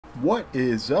What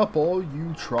is up, all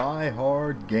you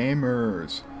try-hard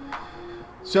gamers?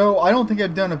 So, I don't think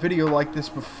I've done a video like this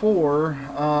before,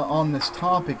 on this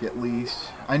topic at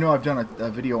least. I know I've done a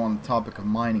video on the topic of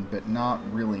mining, but not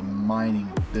really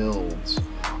mining builds.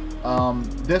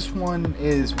 This one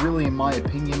is really, in my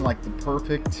opinion, like the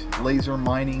perfect laser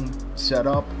mining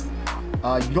setup.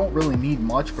 You don't really need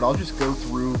much, but I'll just go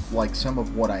through like some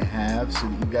of what I have so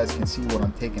that you guys can see what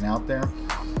I'm taking out there.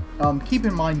 Keep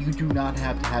in mind, you do not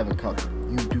have to have a cutter.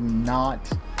 You do not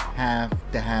have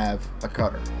to have a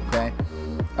cutter, okay?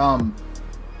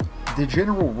 The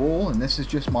general rule, and this is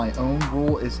just my own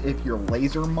rule, is if you're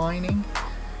laser mining,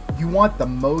 you want the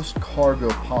most cargo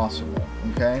possible,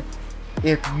 okay?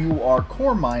 If you are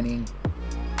core mining,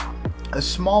 a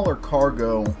smaller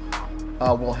cargo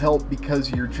will help because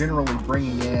you're generally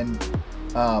bringing in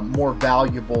more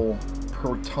valuable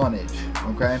per tonnage,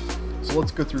 okay? So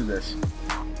let's go through this.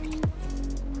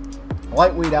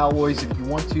 Lightweight alloys, if you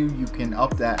want to, you can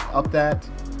up that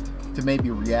to maybe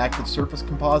reactive surface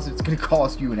composite. It's going to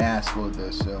cost you an ass load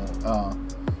though, so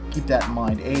keep that in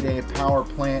mind. 8A power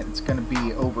plant, it's going to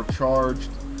be overcharged.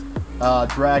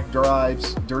 Drag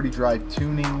drives, dirty drive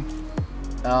tuning.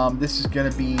 This is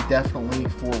going to be definitely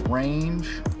for range,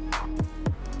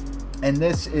 and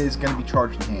this is going to be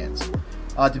charged in hands.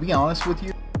 To be honest with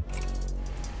you,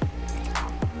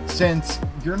 since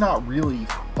you're not really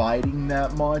fighting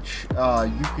that much,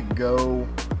 you could go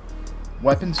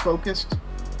weapons focused,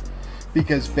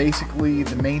 because basically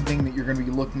the main thing that you're going to be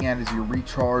looking at is your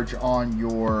recharge on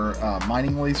your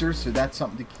mining lasers, so that's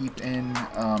something to keep in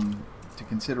to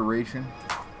consideration.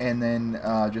 And then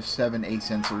just 7A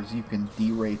sensors. You can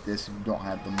derate this if you don't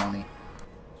have the money.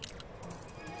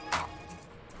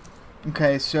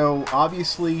 Okay, so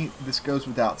obviously this goes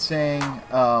without saying.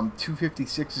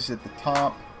 256s at the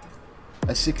top,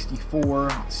 a 64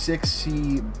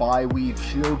 6C bi-weave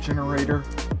shield generator,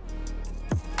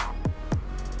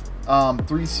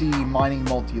 3C mining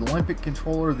multi-Olympic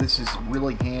controller. This is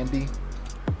really handy.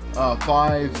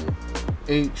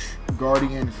 5H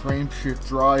Guardian frame shift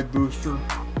drive booster,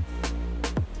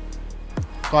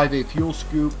 5A fuel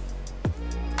scoop.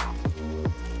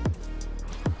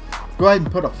 Go ahead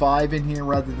and put a 5 in here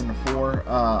rather than a 4.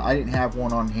 I didn't have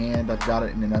one on hand. I've got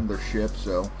it in another ship,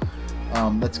 so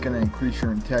that's going to increase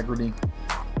your integrity.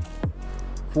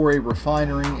 4A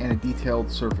refinery and a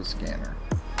detailed surface scanner.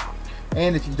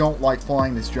 And if you don't like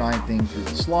flying this giant thing through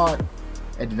the slot,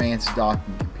 advanced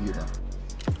docking computer.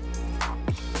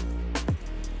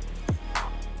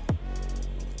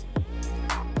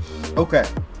 Okay,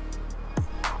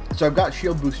 so I've got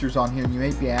shield boosters on here, and you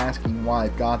may be asking why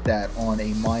I've got that on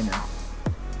a miner.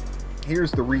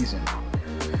 Here's the reason.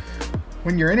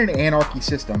 When you're in an anarchy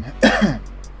system,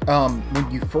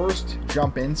 when you first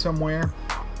jump in somewhere,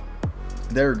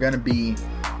 there are going to be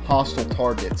hostile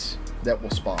targets that will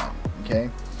spawn, okay?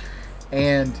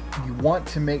 And you want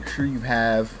to make sure you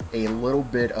have a little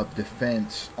bit of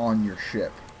defense on your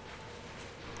ship.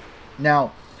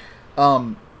 Now,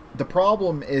 the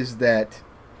problem is that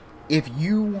if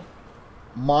you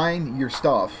mine your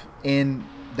stuff in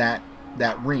that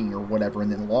ring or whatever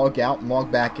and then log out and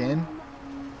log back in,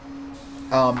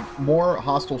 more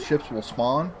hostile ships will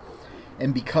spawn,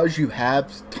 and because you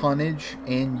have tonnage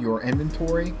in your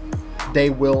inventory, they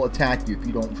will attack you if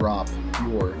you don't drop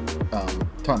your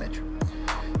tonnage.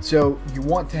 So you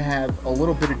want to have a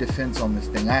little bit of defense on this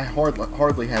thing. I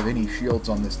hardly have any shields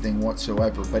on this thing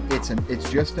whatsoever, but it's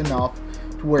just enough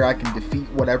to where I can defeat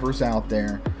whatever's out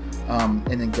there, and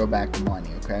then go back to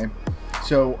mining, okay?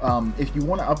 So if you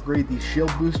want to upgrade these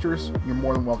shield boosters, you're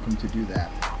more than welcome to do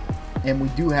that. And we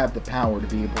do have the power to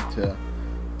be able to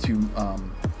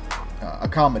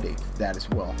accommodate that as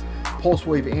well. Pulse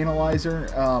wave analyzer,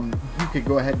 you could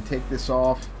go ahead and take this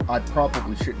off. I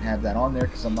probably shouldn't have that on there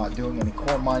because I'm not doing any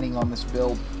core mining on this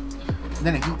build. And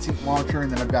then a heatsink launcher,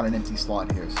 and then I've got an empty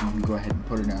slot here, so you can go ahead and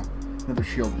put in another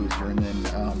shield booster and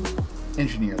then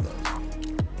engineer those.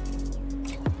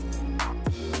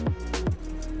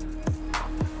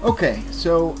 Okay,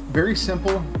 so very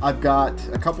simple. I've got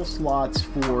a couple slots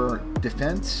for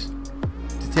defense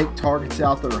to take targets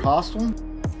out that are hostile,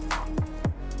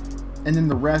 and then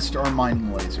the rest are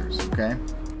mining lasers, okay?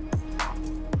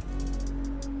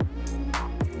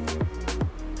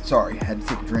 Sorry, I had to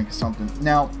take a drink of something.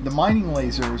 Now, the mining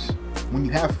lasers, when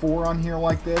you have 4 on here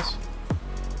like this,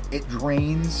 it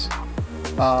drains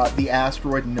the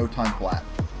asteroid in no time flat.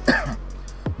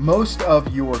 Most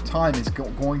of your time is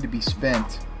going to be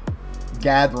spent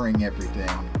gathering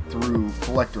everything through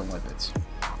collector limpets.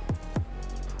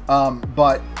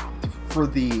 But for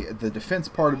the defense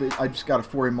part of it, I just got a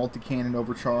 4A multi-cannon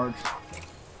overcharged.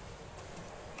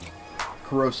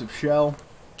 corrosive shell,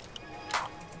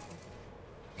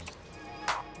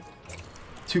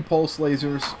 2 pulse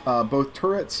lasers, both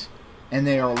turrets, and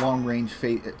they are long-range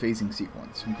phasing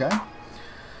sequence. Okay,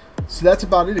 so that's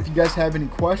about it. If you guys have any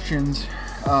questions,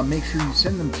 make sure you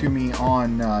send them to me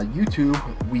on YouTube.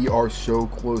 We are so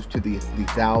close to the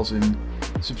 1,000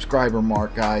 subscriber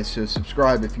mark, guys, so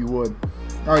subscribe if you would.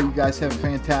 Alright, you guys have a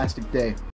fantastic day.